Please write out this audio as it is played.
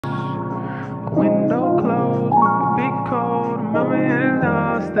Come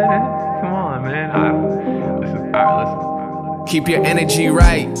on, man. Listen. Keep your energy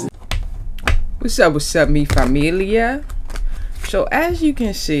right. What's up, mi familia? So as you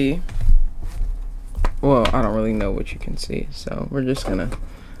can see, well, I don't really know what you can see, so we're just gonna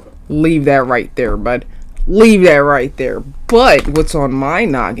leave that right there, bud. Leave that right there. But what's on my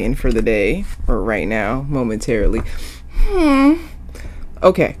noggin for the day, or right now, momentarily?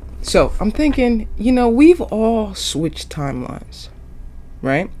 Okay, so I'm thinking, you know, we've all switched timelines,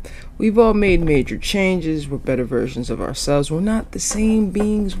 right? We've all made major changes. We're better versions of ourselves. We're not the same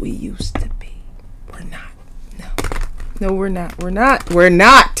beings we used to be. We're not. No, we're not. We're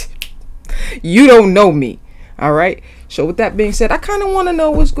not. You don't know me. All right. So with that being said, I kind of want to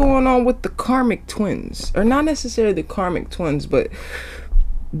know what's going on with the karmic twins, or not necessarily the karmic twins, but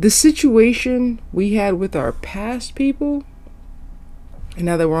the situation we had with our past people. And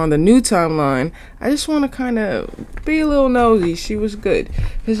now that we're on the new timeline, I just want to kind of be a little nosy, see what's good.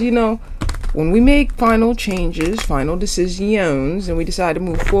 Because, you know, when we make final changes, final decisions, and we decide to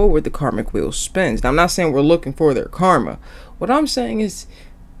move forward, the karmic wheel spins. Now, I'm not saying we're looking for their karma. What I'm saying is,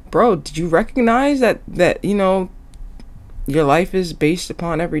 bro, did you recognize that you know, your life is based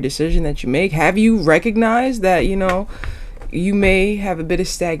upon every decision that you make? Have you recognized that, you know, you may have a bit of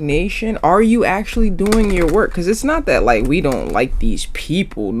stagnation? Are you actually doing your work? Because it's not that like we don't like these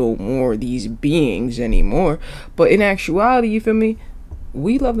people no more, these beings anymore, but in actuality, you feel me,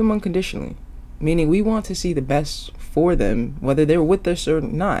 we love them unconditionally, meaning we want to see the best for them, whether they're with us or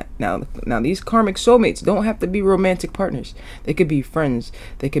not. Now these karmic soulmates don't have to be romantic partners. They could be friends,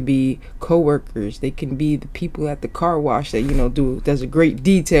 they could be co-workers, they can be the people at the car wash that, you know, does a great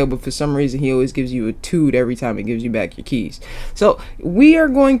detail, but for some reason he always gives you a toot every time he gives you back your keys. So we are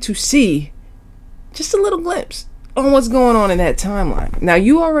going to see just a little glimpse on what's going on in that timeline. Now,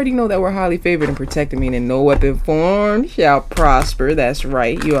 you already know that we're highly favored and protected, meaning no weapon formed shall prosper. That's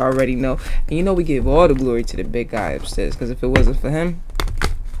right. You already know. And you know we give all the glory to the big guy upstairs, because if it wasn't for him,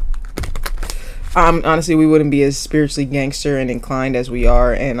 honestly, we wouldn't be as spiritually gangster and inclined as we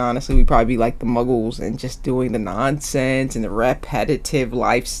are. And honestly, we'd probably be like the muggles and just doing the nonsense and the repetitive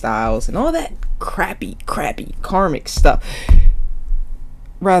lifestyles and all that crappy karmic stuff.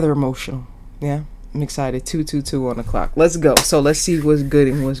 Rather emotional. Yeah. I'm excited. 222 on the clock. Let's go. So let's see what's good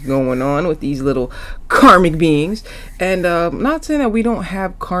and what's going on with these little karmic beings. And not saying that we don't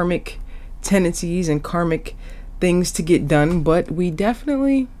have karmic tendencies and karmic things to get done, but we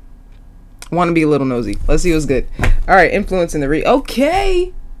definitely want to be a little nosy. Let's see what's good. All right, influencing the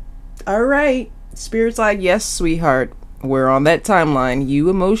okay. All right. Spirit's like, yes, sweetheart. We're on that timeline. You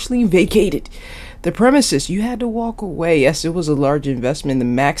emotionally vacated the premises. You had to walk away. Yes, it was a large investment. The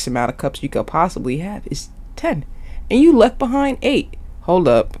max amount of cups you could possibly have is 10. And you left behind 8. Hold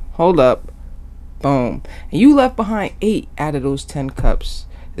up. Boom. And you left behind 8 out of those 10 cups.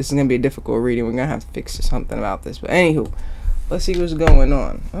 This is going to be a difficult reading. We're going to have to fix something about this. But anywho, let's see what's going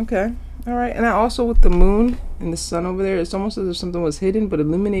on. Okay. All right. And also with the moon and the sun over there, it's almost as if something was hidden but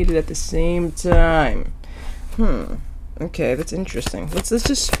illuminated at the same time. Okay, that's interesting.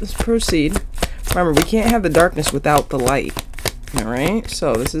 Let's proceed. Remember, we can't have the darkness without the light. All right,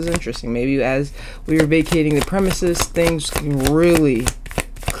 so this is interesting. Maybe as we were vacating the premises, things really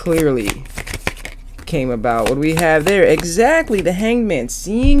clearly came about. What do we have there? Exactly, the Hangman,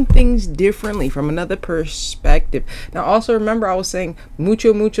 seeing things differently from another perspective. Now, also remember, I was saying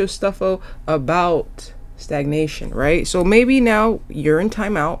mucho stuffo about stagnation, right? So maybe now you're in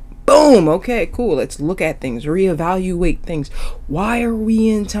timeout. Boom. Okay, cool. Let's look at things, reevaluate things. Why are we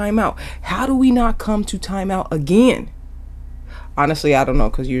in timeout? How do we not come to timeout again? Honestly, I don't know,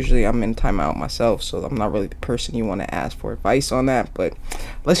 because usually I'm in timeout myself, so I'm not really the person you want to ask for advice on that. But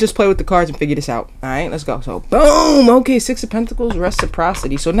let's just play with the cards and figure this out. All right, let's go. So boom. Okay, 6 of Pentacles,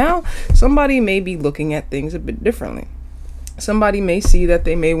 reciprocity. So now somebody may be looking at things a bit differently. Somebody may see that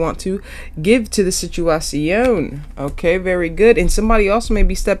they may want to give to the situation. Okay, very good. And somebody also may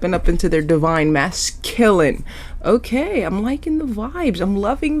be stepping up into their divine masculine. Okay, I'm liking the vibes. I'm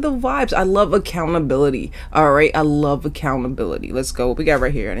loving the vibes. I love accountability. All right, I love accountability. Let's go. What we got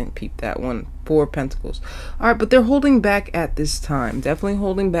right here? I didn't peep that one. 4 of Pentacles. All right, but they're holding back at this time. Definitely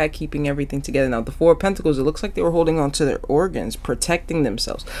holding back, keeping everything together. Now, the 4 of Pentacles, it looks like they were holding on to their organs, protecting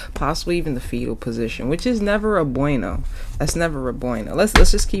themselves, possibly even the fetal position, which is never a bueno. That's never a bueno. Let's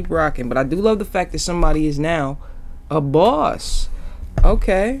just keep rocking. But I do love the fact that somebody is now a boss.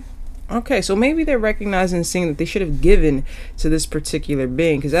 Okay. Okay, so maybe they're recognizing and seeing that they should have given to this particular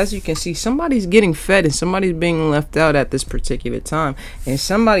being, because as you can see, somebody's getting fed and somebody's being left out at this particular time, and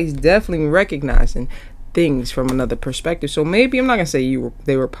somebody's definitely recognizing things from another perspective. So maybe I'm not gonna say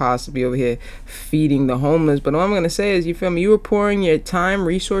they were possibly over here feeding the homeless, but what I'm gonna say is, you feel me, you were pouring your time,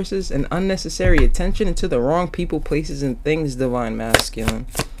 resources, and unnecessary attention into the wrong people, places, and things, divine masculine.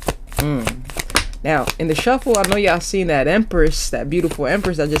 Now in the shuffle, I know y'all seen that empress, that beautiful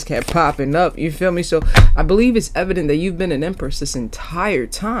empress that just kept popping up, you feel me? So I believe it's evident that you've been an empress this entire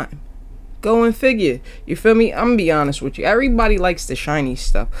time. Go and figure. You feel me? I'm gonna be honest with you. Everybody likes the shiny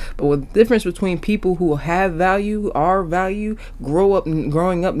stuff, but what the difference between people who have value, are value,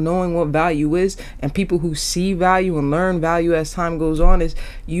 growing up knowing what value is, and people who see value and learn value as time goes on, is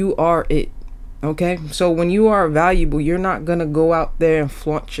you are it. Okay? So when you are valuable, you're not gonna go out there and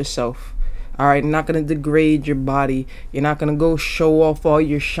flaunt yourself. All right, not gonna degrade your body. You're not gonna go show off all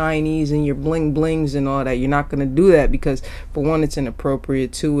your shinies and your bling blings and all that. You're not gonna do that because, for one, it's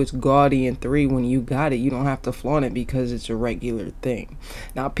inappropriate. Two, it's gaudy. And three, when you got it, you don't have to flaunt it because it's a regular thing.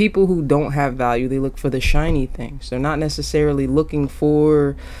 Now, people who don't have value, they look for the shiny things. They're not necessarily looking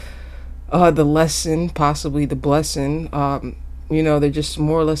for the lesson, possibly the blessing. You know, they're just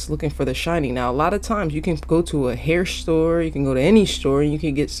more or less looking for the shiny. Now, a lot of times you can go to a hair store, you can go to any store, and you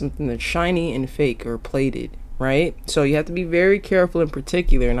can get something that's shiny and fake or plated, right? So you have to be very careful and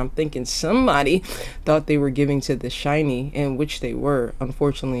particular. And I'm thinking somebody thought they were giving to the shiny, in which they were.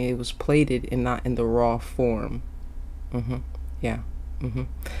 Unfortunately, it was plated and not in the raw form. Yeah. Boom.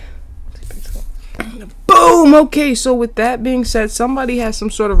 Okay, so with that being said, somebody has some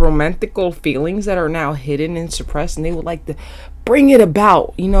sort of romantical feelings that are now hidden and suppressed, and they would like to bring it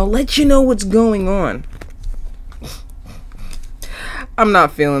about, you know, let you know what's going on. I'm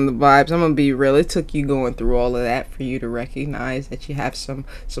not feeling the vibes. I'm gonna be real. It took you going through all of that for you to recognize that you have some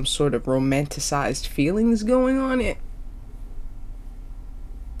sort of romanticized feelings going on. It.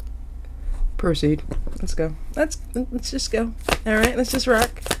 Proceed. Let's go. Let's just go. All right. Let's just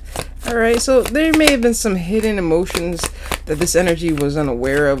rock. All right. So there may have been some hidden emotions that this energy was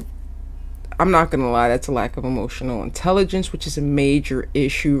unaware of. I'm not gonna lie, that's a lack of emotional intelligence, which is a major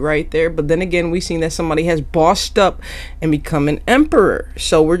issue right there. But then again, we've seen that somebody has bossed up and become an emperor.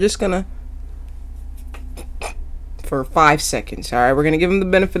 So we're just gonna, for 5 seconds, all right, we're gonna give them the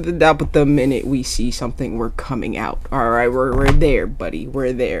benefit of the doubt. But the minute we see something, we're coming out. All right, we're there, buddy.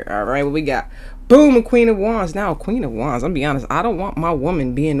 We're there. All right, what we got? Boom, a Queen of Wands. Now, a Queen of Wands, I'm be honest, I don't want my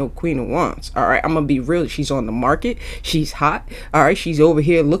woman being no Queen of Wands. All right, I'm gonna be real. She's on the market. She's hot. All right, she's over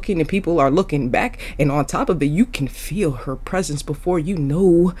here looking and people are looking back. And on top of it, you can feel her presence before you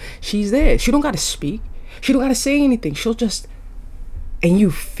know she's there. She don't gotta speak. She don't gotta say anything. She'll just, and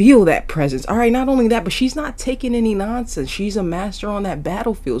you feel that presence. All right, not only that, but she's not taking any nonsense. She's a master on that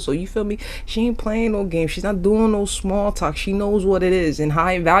battlefield. So you feel me? She ain't playing no games. She's not doing no small talk. She knows what it is, and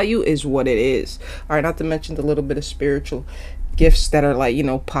high value is what it is. All right, not to mention the little bit of spiritual gifts that are, like, you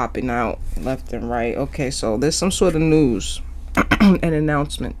know, popping out left and right. Okay, so there's some sort of news, an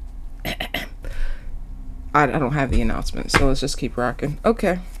announcement. I don't have the announcement, so let's just keep rocking.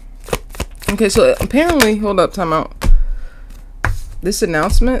 Okay, so apparently, hold up, time out. This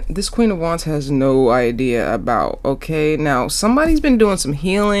announcement, this Queen of Wands has no idea about. Okay, now somebody's been doing some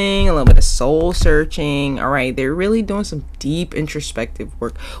healing, a little bit of soul searching. All right, they're really doing some deep introspective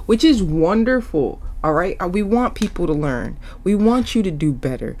work, which is wonderful. All right, we want people to learn. We want you to do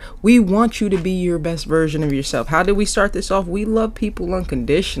better. We want you to be your best version of yourself. How did we start this off? We love people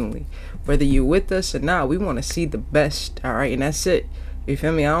unconditionally, whether you're with us or not. We want to see the best. All right, and that's it. You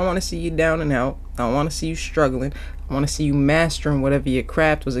feel me? I don't want to see you down and out. I don't want to see you struggling. I want to see you mastering whatever your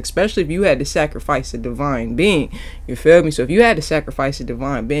craft was, especially if you had to sacrifice a divine being. You feel me? So if you had to sacrifice a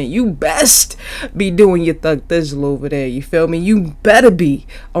divine being, you best be doing your thug thizzle over there. You feel me? You better be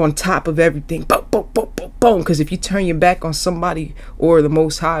on top of everything. Boom, boom, boom, boom, boom. Because if you turn your back on somebody, or the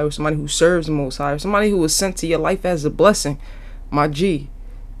Most High, or somebody who serves the Most High, or somebody who was sent to your life as a blessing, my G,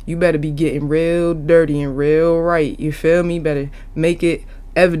 you better be getting real dirty and real right. You feel me? You better make it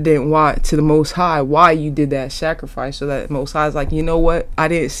evident why to the Most High why you did that sacrifice, so that Most High is like, you know what, I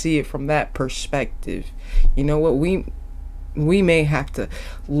didn't see it from that perspective. You know what, we may have to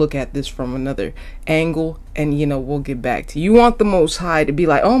look at this from another angle, and you know, we'll get back to you. You want the Most High to be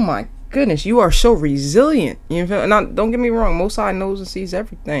like, oh my goodness, you are so resilient. You feel? Now, don't get me wrong, Most High knows and sees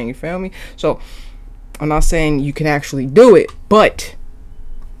everything. You feel me? So I'm not saying you can actually do it, but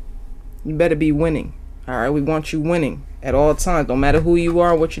you better be winning. All right, we want you winning at all times. Don't matter who you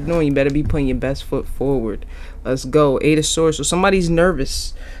are, what you're doing, you better be putting your best foot forward. Let's go. 8 of Swords. So somebody's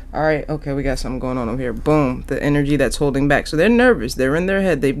nervous. All right, okay, we got something going on over here. Boom, the energy that's holding back. So they're nervous. They're in their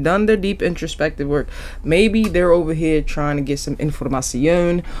head. They've done their deep introspective work. Maybe they're over here trying to get some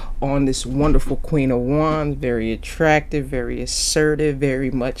information on this wonderful Queen of Wands. Very attractive, very assertive,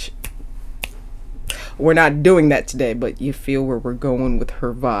 very much we're not doing that today, but you feel where we're going with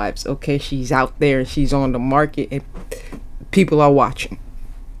her vibes. Okay, she's out there and she's on the market and people are watching.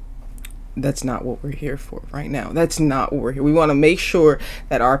 That's not what we're here for right now. That's not what we're here. We want to make sure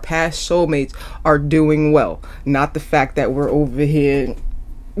that our past soulmates are doing well, not the fact that we're over here.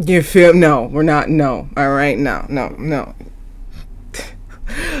 You feel? No, we're not. No. All right. No.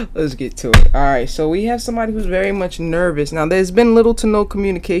 Let's get to it. All right, so we have somebody who's very much nervous. Now, there's been little to no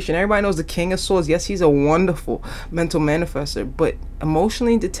communication. Everybody knows the King of Swords. Yes, he's a wonderful mental manifester, but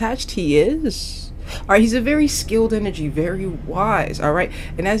emotionally detached he is. All right, he's a very skilled energy, very wise. All right,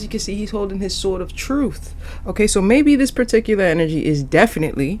 and as you can see, he's holding his sword of truth. Okay, so maybe this particular energy is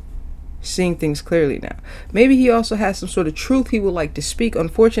definitely seeing things clearly now. Maybe he also has some sort of truth he would like to speak.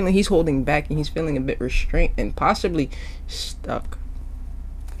 Unfortunately, he's holding back and he's feeling a bit restrained and possibly stuck.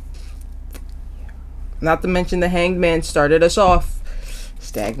 Not to mention the Hanged Man started us off.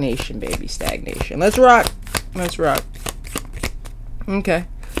 Stagnation, baby, stagnation. Let's rock. Let's rock. Okay.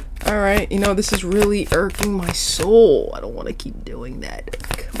 All right. You know, this is really irking my soul. I don't want to keep doing that.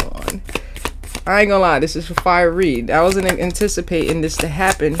 Come on. I ain't gonna lie. This is a fire read. I wasn't anticipating this to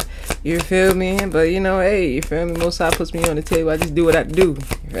happen. You feel me? But, you know, hey, you feel me? Most High puts me on the table. I just do what I do.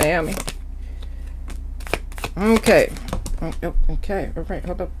 You feel me? Okay. Okay. All right.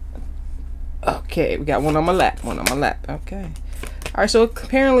 Hold up. Okay, we got one on my lap, okay. Alright, so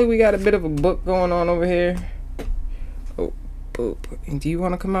apparently we got a bit of a book going on over here. Oh, and do you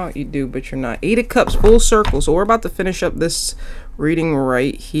want to come out? You do, but you're not. 8 of Cups, full circle. So we're about to finish up this reading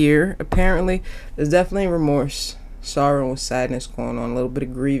right here. Apparently, there's definitely remorse, sorrow, and sadness going on. A little bit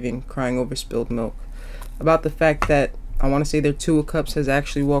of grieving, crying over spilled milk. About the fact that, I want to say their 2 of Cups has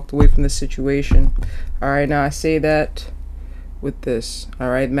actually walked away from the situation. Alright, now I say that with this. All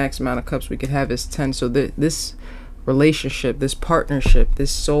right, max amount of cups we could have is 10. So this relationship, this partnership,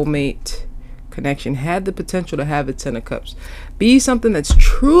 this soulmate connection had the potential to have a 10 of Cups. Be something that's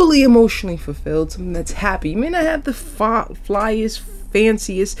truly emotionally fulfilled, something that's happy. You may not have the flyest,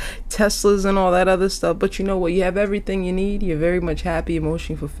 fanciest Teslas and all that other stuff, but you know what? You have everything you need. You're very much happy,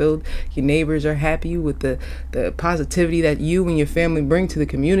 emotionally fulfilled. Your neighbors are happy with the positivity that you and your family bring to the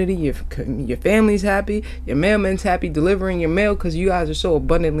community. Your family's happy. Your mailman's happy delivering your mail because you guys are so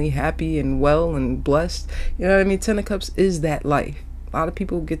abundantly happy and well and blessed. You know what I mean? 10 of Cups is that life. A lot of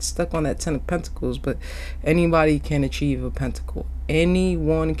people get stuck on that 10 of Pentacles, but anybody can achieve a pentacle.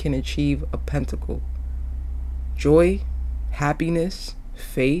 Anyone can achieve a pentacle. Joy, happiness,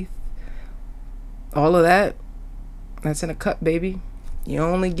 faith, all of that, that's in a cup, baby. You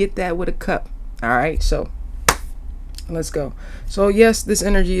only get that with a cup. All right, so let's go. So yes, this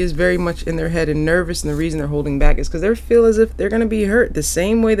energy is very much in their head and nervous, and the reason they're holding back is because they feel as if they're going to be hurt the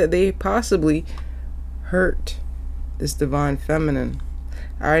same way that they possibly hurt this divine feminine.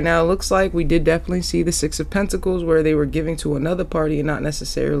 All right, now it looks like we did definitely see the 6 of Pentacles where they were giving to another party and not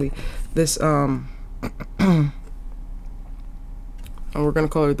necessarily this and we're going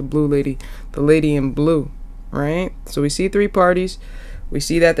to call her the blue lady, the lady in blue, right? So we see 3 parties. We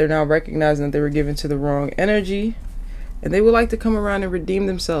see that they're now recognizing that they were given to the wrong energy, and they would like to come around and redeem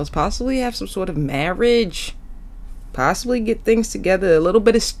themselves, possibly have some sort of marriage, possibly get things together, a little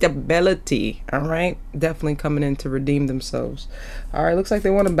bit of stability. All right, definitely coming in to redeem themselves. All right, looks like they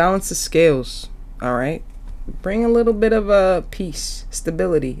want to balance the scales. All right, bring a little bit of peace,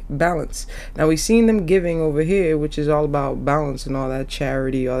 stability, balance. Now we've seen them giving over here, which is all about balance and all that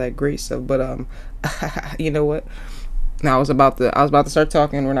charity, all that great stuff. But you know what? Now I was about to start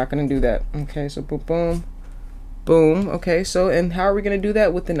talking. We're not going to do that. Okay, so boom. Okay, so and how are we going to do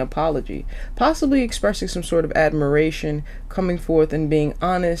that? With an apology, possibly expressing some sort of admiration, coming forth and being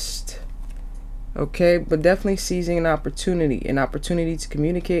honest. Okay, but definitely seizing an opportunity to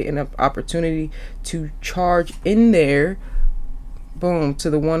communicate, an opportunity to charge in there, boom, to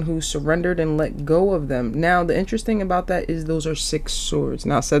the one who surrendered and let go of them. Now the interesting about that is those are 6 swords.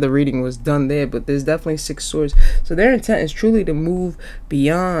 Now I said the reading was done there, but there's definitely 6 swords. So their intent is truly to move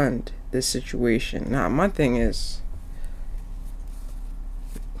beyond this situation. Now my thing is,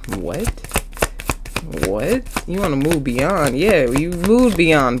 what you want to move beyond? Yeah, you moved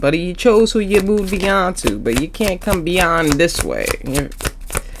beyond, buddy. You chose who you moved beyond to, but you can't come beyond this way.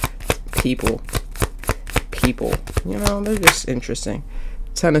 People, you know, they're just interesting.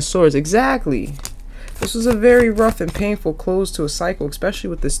 10 of Swords, exactly. This was a very rough and painful close to a cycle, especially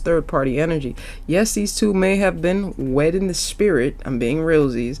with this third party energy. Yes, these two may have been wed in the spirit, I'm being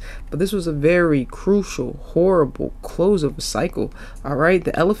realsies, but this was a very crucial, horrible close of a cycle. All right,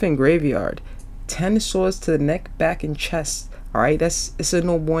 the Elephant Graveyard. 10 swords to the neck, back, and chest. All right, it's a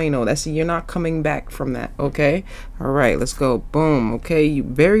no bueno. That's you're not coming back from that. Okay, all right, let's go. Boom. Okay, you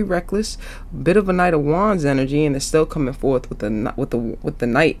very reckless, bit of a Knight of Wands energy, and it's still coming forth with the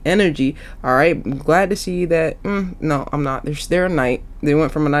Knight energy. All right, I'm glad to see that. No, I'm not. They're a Knight. They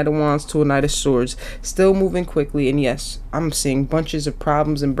went from a Knight of Wands to a Knight of Swords, still moving quickly. And yes, I'm seeing bunches of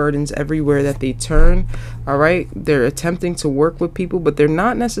problems and burdens everywhere that they turn. All right, they're attempting to work with people, but they're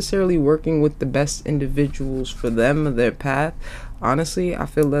not necessarily working with the best individuals for them, their path. Honestly, I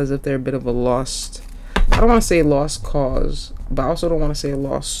feel as if they're a bit of a lost, I don't want to say lost cause, but I also don't want to say a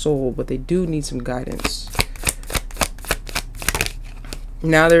lost soul, but they do need some guidance.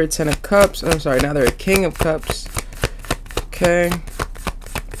 Now they're a 10 of Cups. I'm sorry, now they're a King of Cups. Okay.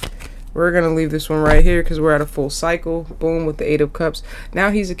 We're going to leave this one right here because we're at a full cycle. Boom, with the 8 of Cups. Now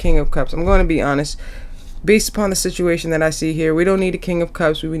he's a King of Cups. I'm going to be honest. Based upon the situation that I see here, we don't need a King of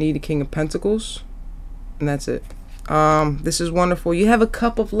Cups. We need a King of Pentacles. And that's it. This is wonderful. You have a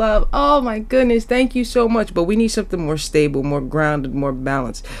cup of love. Oh my goodness, thank you so much. But we need something more stable, more grounded, more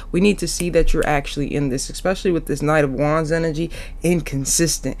balanced. We need to see that you're actually in this, especially with this Knight of Wands energy.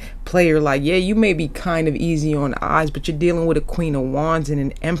 Inconsistent player, like, yeah, you may be kind of easy on the eyes, but you're dealing with a Queen of Wands and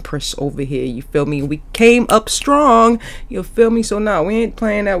an Empress over here. You feel me? We came up strong. You feel me? So now we ain't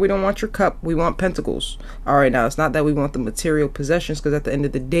playing that. We don't want your cup. We want Pentacles. All right, now it's not that we want the material possessions, because at the end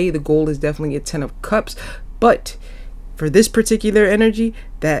of the day, the goal is definitely a 10 of Cups. But for this particular energy,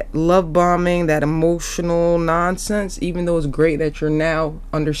 that love bombing, that emotional nonsense, even though it's great that you're now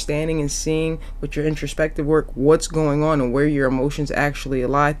understanding and seeing with your introspective work what's going on and where your emotions actually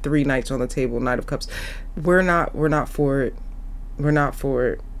lie. 3 Knights on the table, Knight of Cups. We're not for it. We're not for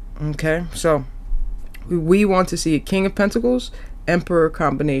it. Okay, so we want to see a King of Pentacles, Emperor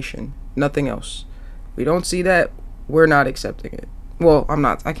combination, nothing else. We don't see that, we're not accepting it. Well,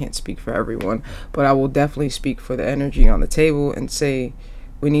 I can't speak for everyone, but I will definitely speak for the energy on the table and say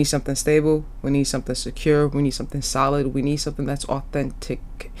we need something stable, we need something secure, we need something solid, we need something that's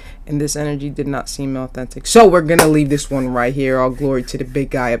authentic. And this energy did not seem authentic. So we're going to leave this one right here. All glory to the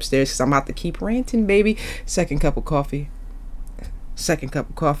big guy upstairs, because I'm about to keep ranting, baby. Second cup of coffee. Second cup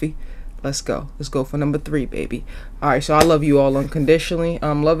of coffee. Let's go. Let's go for number 3, baby. All right, so I love you all unconditionally.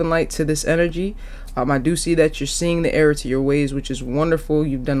 Love and light to this energy. I do see that you're seeing the error to your ways, which is wonderful.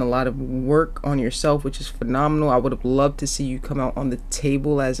 You've done a lot of work on yourself, which is phenomenal. I would have loved to see you come out on the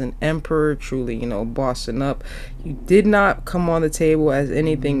table as an emperor, truly, you know, bossing up. You did not come on the table as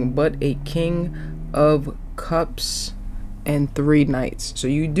anything but a King of Cups and 3 Knights. So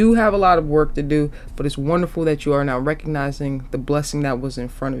you do have a lot of work to do, but it's wonderful that you are now recognizing the blessing that was in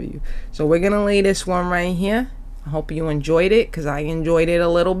front of you. So we're gonna lay this one right here. I hope you enjoyed it, because I enjoyed it a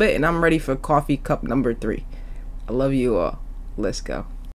little bit, and I'm ready for coffee cup number 3. I love you all. Let's go.